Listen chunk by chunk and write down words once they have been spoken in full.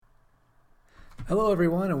Hello,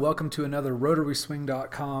 everyone, and welcome to another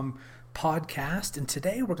RotarySwing.com podcast. And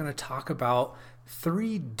today we're going to talk about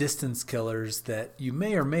 3 distance killers that you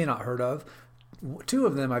may or may not heard of. 2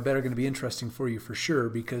 of them I bet are going to be interesting for you for sure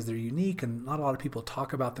because they're unique and not a lot of people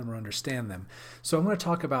talk about them or understand them. So I'm going to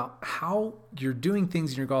talk about how you're doing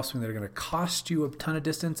things in your golf swing that are going to cost you a ton of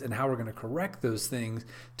distance and how we're going to correct those things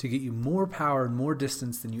to get you more power and more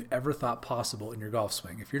distance than you ever thought possible in your golf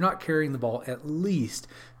swing. If you're not carrying the ball at least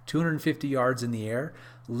 250 yards in the air,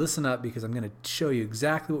 listen up because I'm going to show you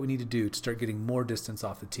exactly what we need to do to start getting more distance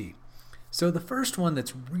off the tee. So the first one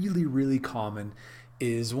that's really, really common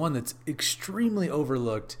is one that's extremely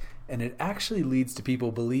overlooked, and it actually leads to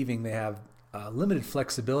people believing they have limited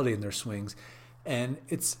flexibility in their swings, and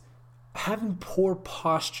it's having poor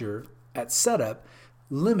posture at setup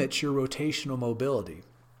limits your rotational mobility.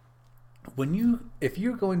 If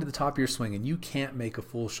you're going to the top of your swing and you can't make a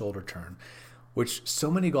full shoulder turn, which so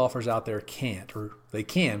many golfers out there can't, or they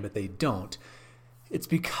can, but they don't, it's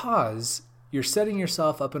because you're setting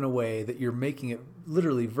yourself up in a way that you're making it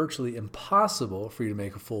literally virtually impossible for you to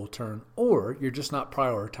make a full turn, or you're just not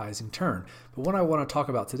prioritizing turn. But what I want to talk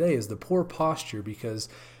about today is the poor posture, because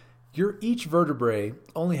each vertebrae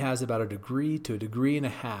only has about 1 degree to 1.5 degrees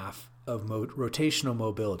of rotational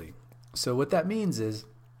mobility. So what that means is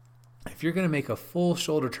if you're going to make a full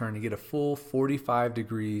shoulder turn, you get a full 45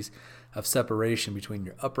 degrees of separation between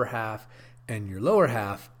your upper half and your lower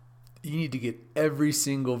half, you need to get every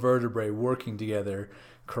single vertebrae working together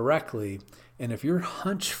correctly. And if you're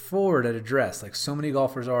hunched forward at address, like so many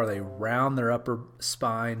golfers are, they round their upper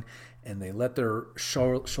spine and they let their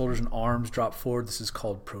shoulders and arms drop forward. This is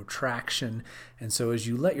called protraction. And so as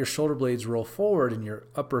you let your shoulder blades roll forward and your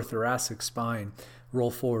upper thoracic spine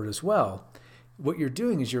roll forward as well, what you're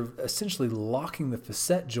doing is you're essentially locking the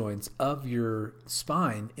facet joints of your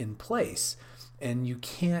spine in place. And you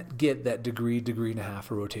can't get that 1 degree, 1.5 degrees of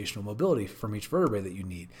rotational mobility from each vertebrae that you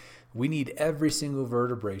need. We need every single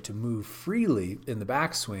vertebrae to move freely in the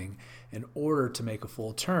backswing in order to make a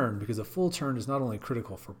full turn, because a full turn is not only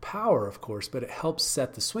critical for power, of course, but it helps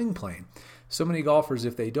set the swing plane. So many golfers,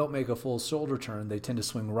 if they don't make a full shoulder turn, they tend to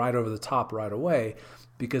swing right over the top right away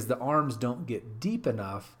because the arms don't get deep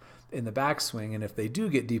enough in the backswing, and if they do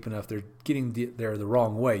get deep enough, they're getting there the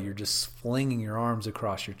wrong way. You're just flinging your arms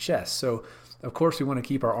across your chest. So of course, we want to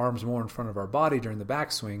keep our arms more in front of our body during the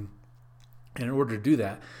backswing. And in order to do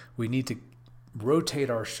that, we need to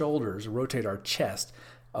rotate our shoulders, rotate our chest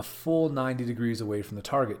a full 90 degrees away from the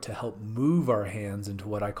target to help move our hands into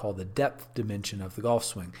what I call the depth dimension of the golf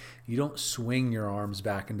swing. You don't swing your arms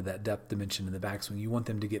back into that depth dimension in the backswing. You want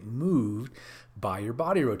them to get moved by your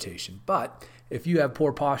body rotation. But if you have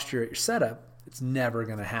poor posture at your setup, it's never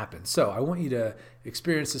going to happen. So I want you to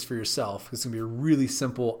experience this for yourself. It's going to be a really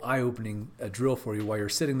simple, eye-opening drill for you while you're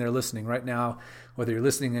sitting there listening right now, whether you're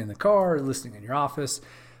listening in the car or listening in your office.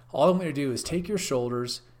 All I want you to do is take your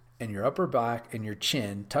shoulders and your upper back and your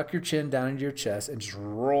chin, tuck your chin down into your chest, and just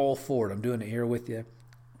roll forward. I'm doing it here with you.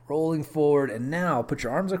 Rolling forward, and now put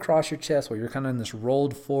your arms across your chest while you're kind of in this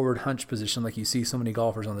rolled forward hunch position like you see so many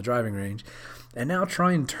golfers on the driving range. And now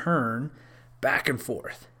try and turn back and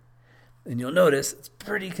forth. And you'll notice it's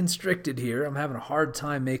pretty constricted here. I'm having a hard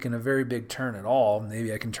time making a very big turn at all.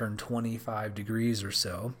 Maybe I can turn 25 degrees or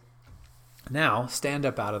so. Now, stand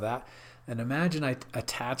up out of that and imagine I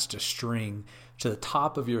attached a string to the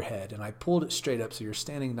top of your head and I pulled it straight up so you're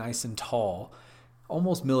standing nice and tall,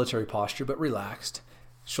 almost military posture, but relaxed.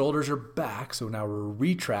 Shoulders are back, so now we're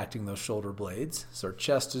retracting those shoulder blades. So our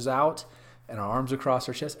chest is out and our arms across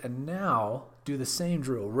our chest. And now do the same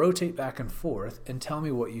drill. Rotate back and forth and tell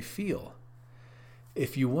me what you feel.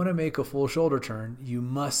 If you want to make a full shoulder turn, you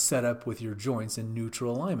must set up with your joints in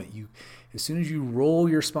neutral alignment. As soon as you roll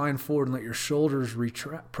your spine forward and let your shoulders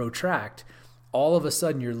protract, all of a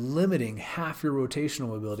sudden you're limiting half your rotational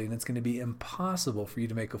mobility, and it's going to be impossible for you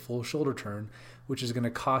to make a full shoulder turn, which is going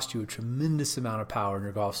to cost you a tremendous amount of power in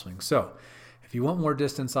your golf swing. So if you want more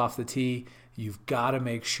distance off the tee, you've got to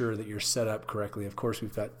make sure that you're set up correctly. Of course,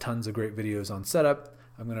 we've got tons of great videos on setup.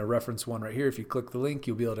 I'm going to reference one right here. If you click the link,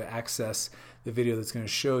 you'll be able to access the video that's going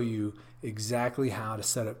to show you exactly how to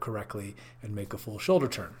set up correctly and make a full shoulder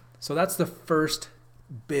turn. So that's the first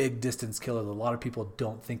big distance killer that a lot of people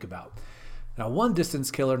don't think about. Now, one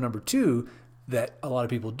distance killer, number 2, that a lot of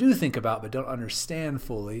people do think about but don't understand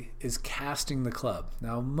fully is casting the club.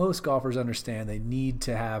 Now, most golfers understand they need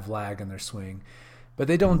to have lag in their swing, but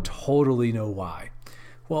they don't totally know why.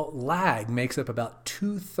 Well, lag makes up about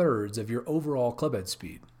 2/3 of your overall clubhead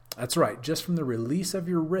speed. That's right, just from the release of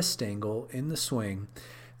your wrist angle in the swing,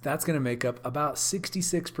 that's going to make up about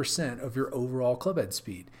 66% of your overall clubhead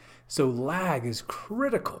speed. So lag is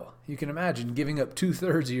critical. You can imagine giving up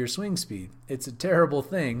 2/3 of your swing speed. It's a terrible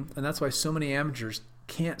thing, and that's why so many amateurs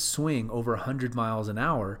can't swing over 100 miles an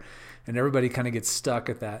hour, and everybody kind of gets stuck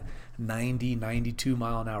at that 90, 92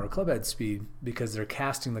 mile an hour club head speed because they're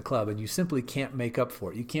casting the club, and you simply can't make up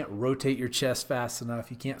for it. You can't rotate your chest fast enough.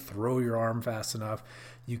 You can't throw your arm fast enough.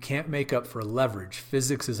 You can't make up for leverage.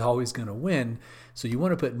 Physics is always going to win, so you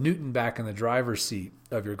want to put Newton back in the driver's seat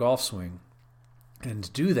of your golf swing. And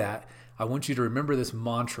to do that, I want you to remember this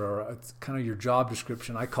mantra. It's kind of your job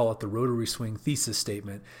description. I call it the rotary swing thesis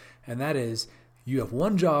statement. And that is, you have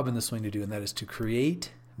one job in the swing to do, and that is to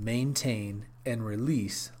create, maintain, and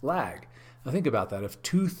release lag. Now think about that. If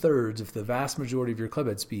 2/3 of the vast majority of your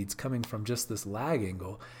clubhead speed's coming from just this lag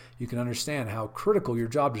angle, you can understand how critical your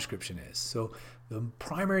job description is. So the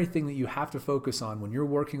primary thing that you have to focus on when you're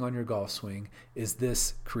working on your golf swing is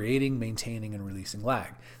this creating, maintaining, and releasing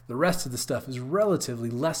lag. The rest of the stuff is relatively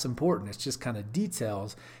less important. It's just kind of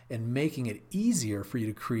details and making it easier for you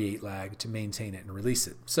to create lag, to maintain it, and release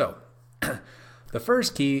it. So the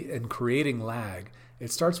first key in creating lag,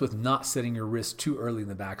 it starts with not setting your wrist too early in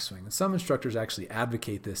the backswing. And some instructors actually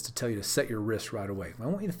advocate this to tell you to set your wrist right away. I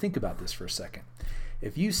want you to think about this for a second.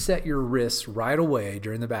 If you set your wrists right away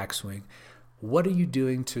during the backswing, what are you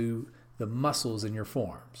doing to the muscles in your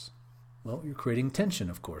forearms? Well, you're creating tension,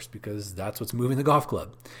 of course, because that's what's moving the golf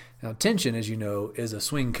club. Now, tension, as you know, is a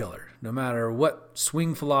swing killer. No matter what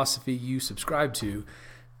swing philosophy you subscribe to,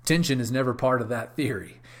 tension is never part of that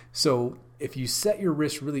theory. So if you set your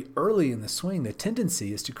wrist really early in the swing, the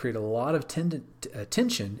tendency is to create a lot of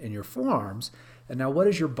tension in your forearms. And now what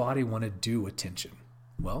does your body want to do with tension?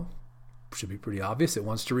 Well, it should be pretty obvious. It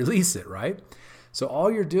wants to release it, right? So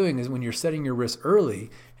all you're doing is when you're setting your wrist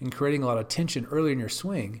early and creating a lot of tension early in your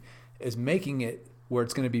swing is making it where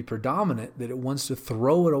it's going to be predominant that it wants to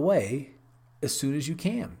throw it away as soon as you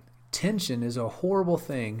can. Tension is a horrible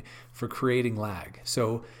thing for creating lag.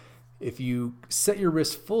 So if you set your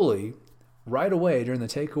wrist fully right away during the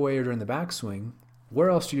takeaway or during the backswing, where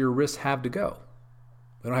else do your wrists have to go?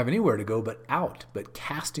 They don't have anywhere to go but out, but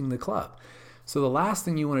casting the club. So the last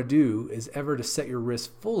thing you want to do is ever to set your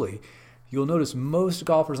wrist fully. You'll notice most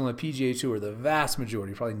golfers on the PGA Tour, the vast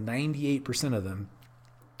majority, probably 98% of them,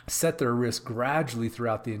 set their wrists gradually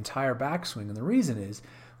throughout the entire backswing. And the reason is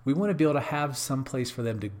we want to be able to have some place for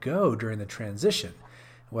them to go during the transition.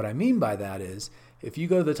 What I mean by that is if you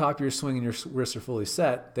go to the top of your swing and your wrists are fully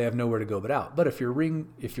set, they have nowhere to go but out. But if your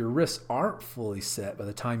wrists aren't fully set by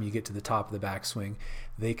the time you get to the top of the backswing,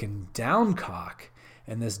 they can downcock.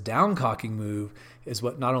 And this downcocking move is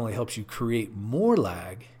what not only helps you create more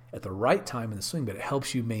lag at the right time in the swing, but it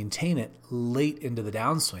helps you maintain it late into the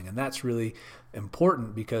downswing. And that's really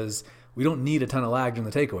important because we don't need a ton of lag during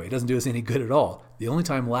the takeaway. It doesn't do us any good at all. The only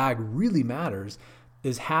time lag really matters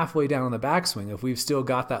is halfway down in the backswing. If we've still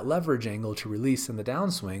got that leverage angle to release in the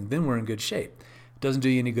downswing, then we're in good shape. It doesn't do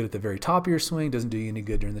you any good at the very top of your swing, doesn't do you any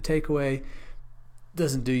good during the takeaway,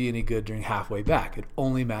 doesn't do you any good during halfway back. It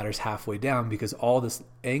only matters halfway down because all this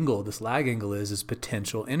angle, this lag angle is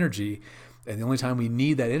potential energy. And the only time we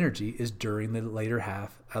need that energy is during the later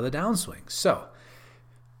half of the downswing. So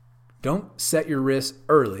don't set your wrist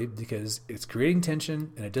early because it's creating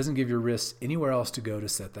tension and it doesn't give your wrists anywhere else to go to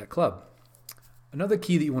set that club. Another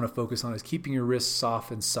key that you want to focus on is keeping your wrists soft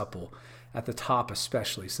and supple at the top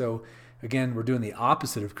especially. So again, we're doing the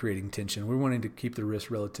opposite of creating tension. We're wanting to keep the wrists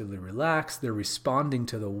relatively relaxed. They're responding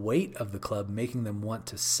to the weight of the club, making them want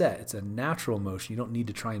to set. It's a natural motion. You don't need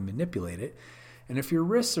to try and manipulate it. And if your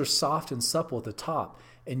wrists are soft and supple at the top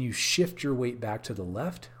and you shift your weight back to the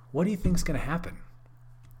left, what do you think is going to happen?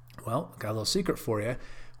 Well, got a little secret for you.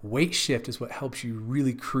 Weight shift is what helps you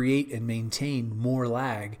really create and maintain more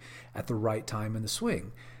lag at the right time in the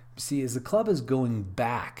swing. See, as the club is going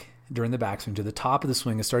back during the backswing to the top of the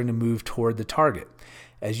swing, it's starting to move toward the target.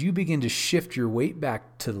 As you begin to shift your weight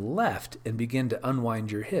back to the left and begin to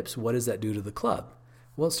unwind your hips, what does that do to the club?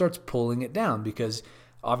 Well, it starts pulling it down because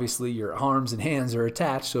obviously your arms and hands are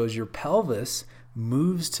attached. So as your pelvis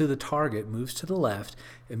moves to the target, moves to the left,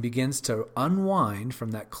 and begins to unwind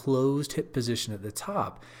from that closed hip position at the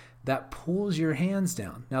top, that pulls your hands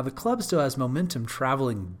down. Now the club still has momentum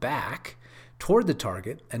traveling back toward the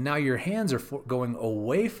target, and now your hands are going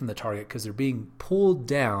away from the target because they're being pulled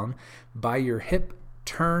down by your hip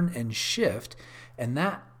turn and shift. And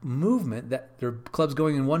that movement, that the club's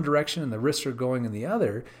going in one direction and the wrists are going in the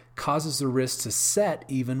other, causes the wrist to set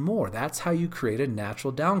even more. That's how you create a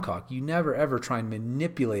natural downcock. You never ever try and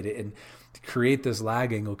manipulate it and create this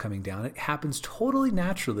lag angle coming down. It happens totally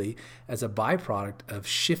naturally as a byproduct of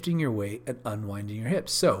shifting your weight and unwinding your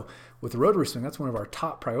hips. So with the rotary swing, that's one of our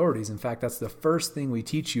top priorities. In fact, that's the first thing we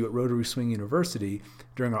teach you at Rotary Swing University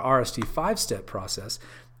during our RST 5-step process,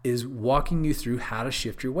 is walking you through how to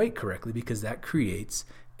shift your weight correctly, because that creates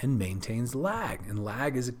and maintains lag. And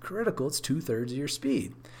lag is critical. It's 2/3 of your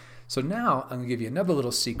speed. So now I'm going to give you another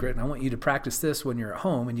little secret, and I want you to practice this when you're at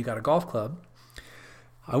home and you got a golf club.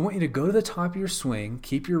 I want you to go to the top of your swing,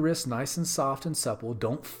 keep your wrists nice and soft and supple.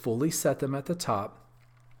 Don't fully set them at the top.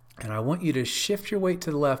 And I want you to shift your weight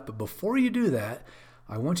to the left. But before you do that,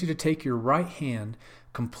 I want you to take your right hand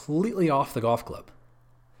completely off the golf club.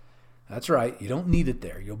 That's right. You don't need it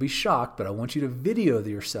there. You'll be shocked, but I want you to video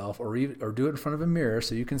yourself or do it in front of a mirror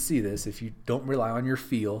so you can see this. If you don't rely on your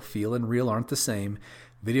feel and real aren't the same.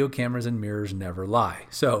 Video cameras and mirrors never lie.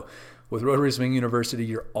 So with Rotary Swing University,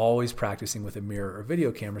 you're always practicing with a mirror or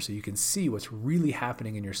video camera so you can see what's really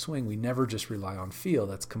happening in your swing. We never just rely on feel.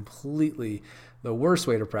 That's completely the worst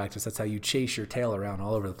way to practice. That's how you chase your tail around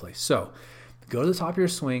all over the place. So go to the top of your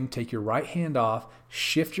swing, take your right hand off,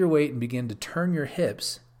 shift your weight, and begin to turn your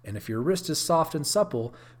hips. And if your wrist is soft and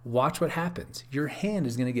supple, watch what happens. Your hand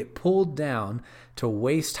is going to get pulled down to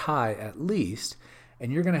waist high at least,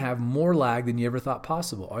 and you're going to have more lag than you ever thought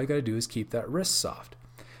possible. All you got to do is keep that wrist soft.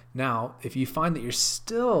 Now, if you find that you're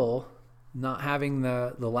still not having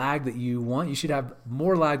the lag that you want, you should have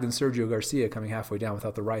more lag than Sergio Garcia coming halfway down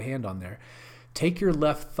without the right hand on there. Take your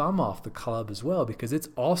left thumb off the club as well, because it's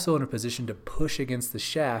also in a position to push against the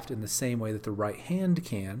shaft in the same way that the right hand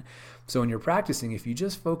can. So when you're practicing, if you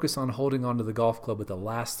just focus on holding onto the golf club with the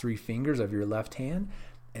last 3 fingers of your left hand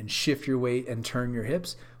and shift your weight and turn your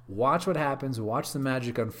hips, watch what happens, watch the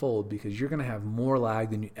magic unfold, because you're going to have more lag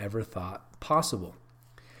than you ever thought possible.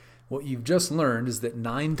 What you've just learned is that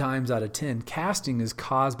 9 times out of 10, casting is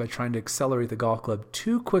caused by trying to accelerate the golf club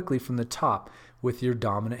too quickly from the top with your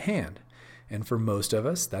dominant hand. And for most of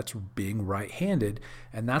us, that's being right-handed,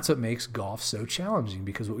 and that's what makes golf so challenging,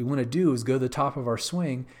 because what we want to do is go to the top of our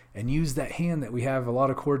swing and use that hand that we have a lot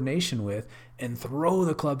of coordination with and throw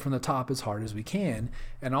the club from the top as hard as we can,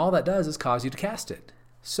 and all that does is cause you to cast it.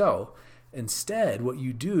 So instead, what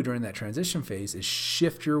you do during that transition phase is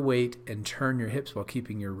shift your weight and turn your hips while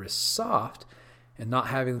keeping your wrists soft, and not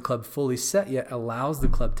having the club fully set yet allows the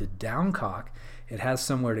club to downcock. It has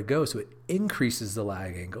somewhere to go, so it increases the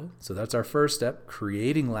lag angle. So that's our first step,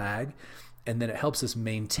 creating lag, and then it helps us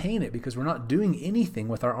maintain it because we're not doing anything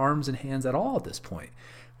with our arms and hands at all at this point.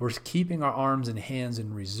 We're keeping our arms and hands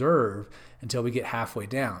in reserve until we get halfway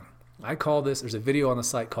down. I call this, there's a video on the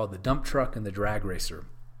site called the dump truck and the drag racer.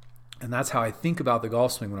 And that's how I think about the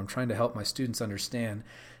golf swing when I'm trying to help my students understand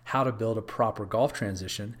how to build a proper golf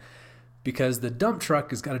transition, because the dump truck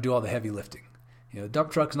has got to do all the heavy lifting. The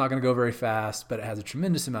dump truck's not going to go very fast, but it has a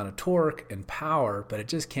tremendous amount of torque and power, but it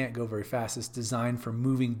just can't go very fast. It's designed for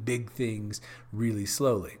moving big things really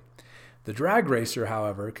slowly. The drag racer,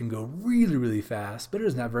 however, can go really, really fast, but it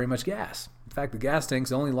doesn't have very much gas. In fact, the gas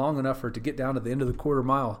tank's only long enough for it to get down to the end of the quarter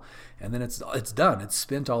mile, and then it's done. It's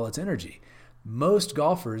spent all its energy. Most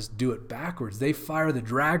golfers do it backwards. They fire the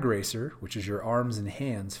drag racer, which is your arms and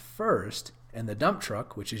hands, first, and the dump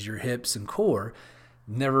truck, which is your hips and core,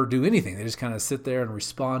 never do anything. They just kind of sit there and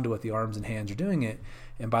respond to what the arms and hands are doing it.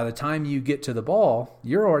 And by the time you get to the ball,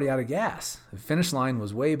 you're already out of gas. The finish line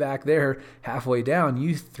was way back there, halfway down.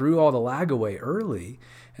 You threw all the lag away early.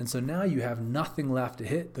 And so now you have nothing left to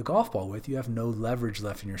hit the golf ball with. You have no leverage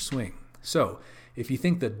left in your swing. So if you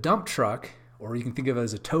think the dump truck, or you can think of it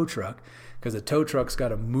as a tow truck, because the tow truck's got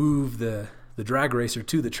to move the drag racer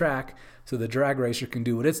to the track so the drag racer can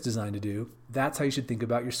do what it's designed to do. That's how you should think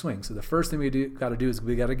about your swing. So the first thing we got to do is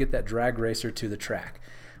we got to get that drag racer to the track.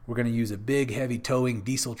 We're going to use a big, heavy towing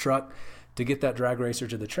diesel truck to get that drag racer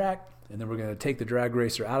to the track, and then we're going to take the drag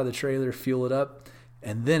racer out of the trailer, fuel it up,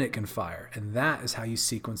 and then it can fire. And that is how you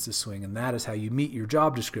sequence the swing, and that is how you meet your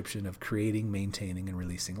job description of creating, maintaining, and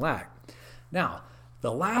releasing lag. Now,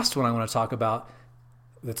 the last one I want to talk about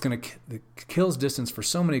that kills distance for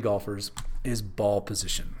so many golfers is ball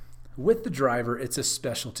position. With the driver, it's a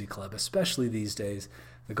specialty club, especially these days.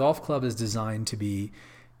 The golf club is designed to be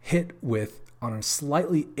hit on a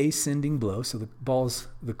slightly ascending blow, so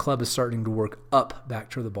the club is starting to work up back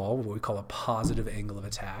to the ball, what we call a positive angle of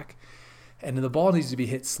attack. And the ball needs to be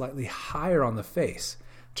hit slightly higher on the face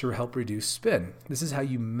to help reduce spin. This is how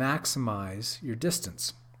you maximize your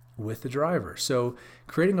distance with the driver. So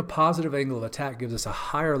creating a positive angle of attack gives us a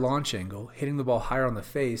higher launch angle. Hitting the ball higher on the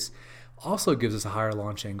face also gives us a higher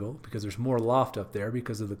launch angle because there's more loft up there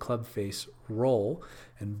because of the club face roll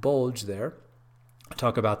and bulge there. I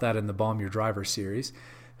talk about that in the Bomb Your Driver series.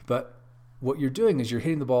 But what you're doing is you're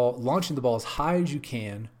hitting the ball, launching the ball as high as you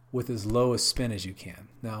can with as low a spin as you can.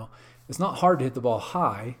 Now, It's not hard to hit the ball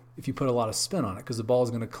high if you put a lot of spin on it, because the ball is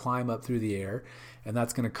going to climb up through the air, and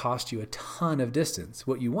that's going to cost you a ton of distance.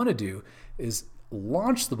 What you want to do is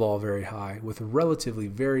launch the ball very high with relatively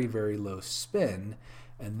very, very low spin,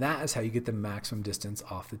 and that is how you get the maximum distance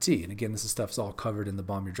off the tee. And again, this stuff's all covered in the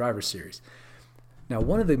Bomb Your Driver series. Now,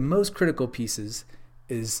 one of the most critical pieces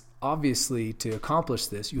is obviously, to accomplish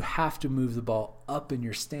this, you have to move the ball up in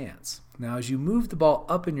your stance. Now, as you move the ball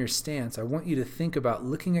up in your stance, I want you to think about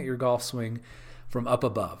looking at your golf swing from up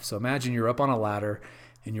above. So imagine you're up on a ladder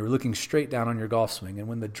and you're looking straight down on your golf swing. And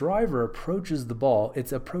when the driver approaches the ball,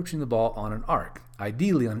 it's approaching the ball on an arc,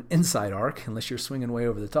 ideally on an inside arc. Unless you're swinging way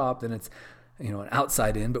over the top, then it's an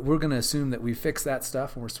outside in. But we're going to assume that we fix that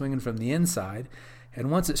stuff and we're swinging from the inside.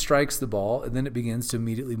 And once it strikes the ball, then it begins to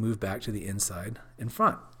immediately move back to the inside in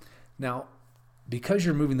front. Now, because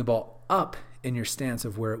you're moving the ball up in your stance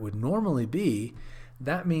of where it would normally be,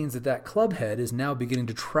 that means that club head is now beginning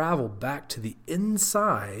to travel back to the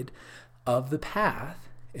inside of the path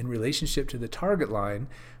in relationship to the target line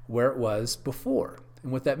where it was before.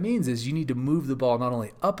 And what that means is you need to move the ball not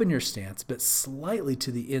only up in your stance, but slightly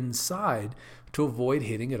to the inside to avoid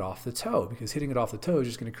hitting it off the toe, because hitting it off the toe is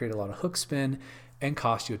just going to create a lot of hook spin and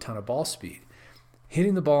cost you a ton of ball speed.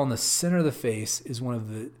 Hitting the ball in the center of the face is one of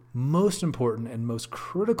the most important and most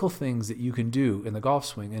critical things that you can do in the golf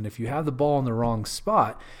swing. And if you have the ball in the wrong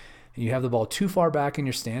spot and you have the ball too far back in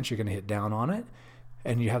your stance, you're going to hit down on it.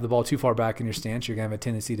 And you have the ball too far back in your stance, you're going to have a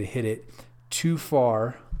tendency to hit it too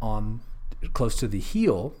far on close to the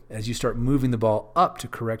heel. As you start moving the ball up to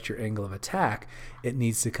correct your angle of attack, it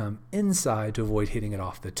needs to come inside to avoid hitting it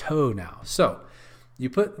off the toe now. So you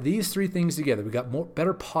put these three things together. We got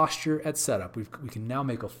better posture at setup. We can now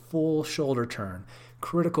make a full shoulder turn,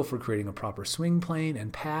 critical for creating a proper swing plane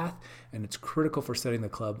and path, and it's critical for setting the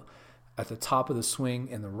club at the top of the swing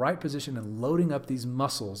in the right position and loading up these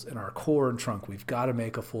muscles in our core and trunk. We've got to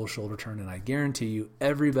make a full shoulder turn, and I guarantee you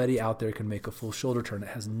everybody out there can make a full shoulder turn. It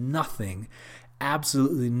has nothing,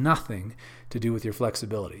 absolutely nothing to do with your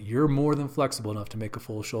flexibility. You're more than flexible enough to make a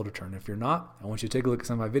full shoulder turn. If you're not, I want you to take a look at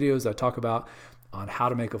some of my videos I talk about on how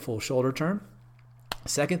to make a full shoulder turn.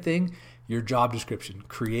 Second thing, your job description: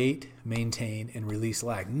 create, maintain, and release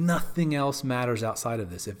lag. Nothing else matters outside of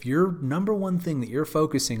this. If your number one thing that you're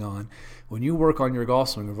focusing on when you work on your golf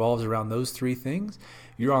swing revolves around those three things,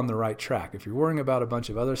 you're on the right track. If you're worrying about a bunch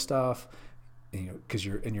of other stuff, because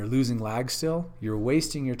you're losing lag still, you're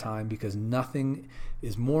wasting your time, because nothing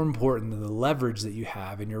is more important than the leverage that you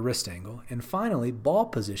have in your wrist angle. And finally, ball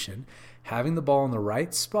position. Having the ball in the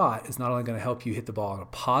right spot is not only going to help you hit the ball on a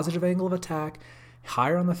positive angle of attack,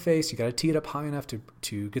 higher on the face. You got to tee it up high enough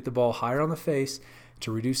to get the ball higher on the face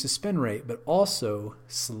to reduce the spin rate, but also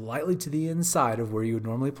slightly to the inside of where you would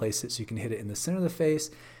normally place it so you can hit it in the center of the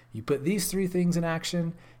face. You put these three things in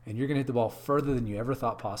action, and you're going to hit the ball further than you ever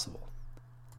thought possible.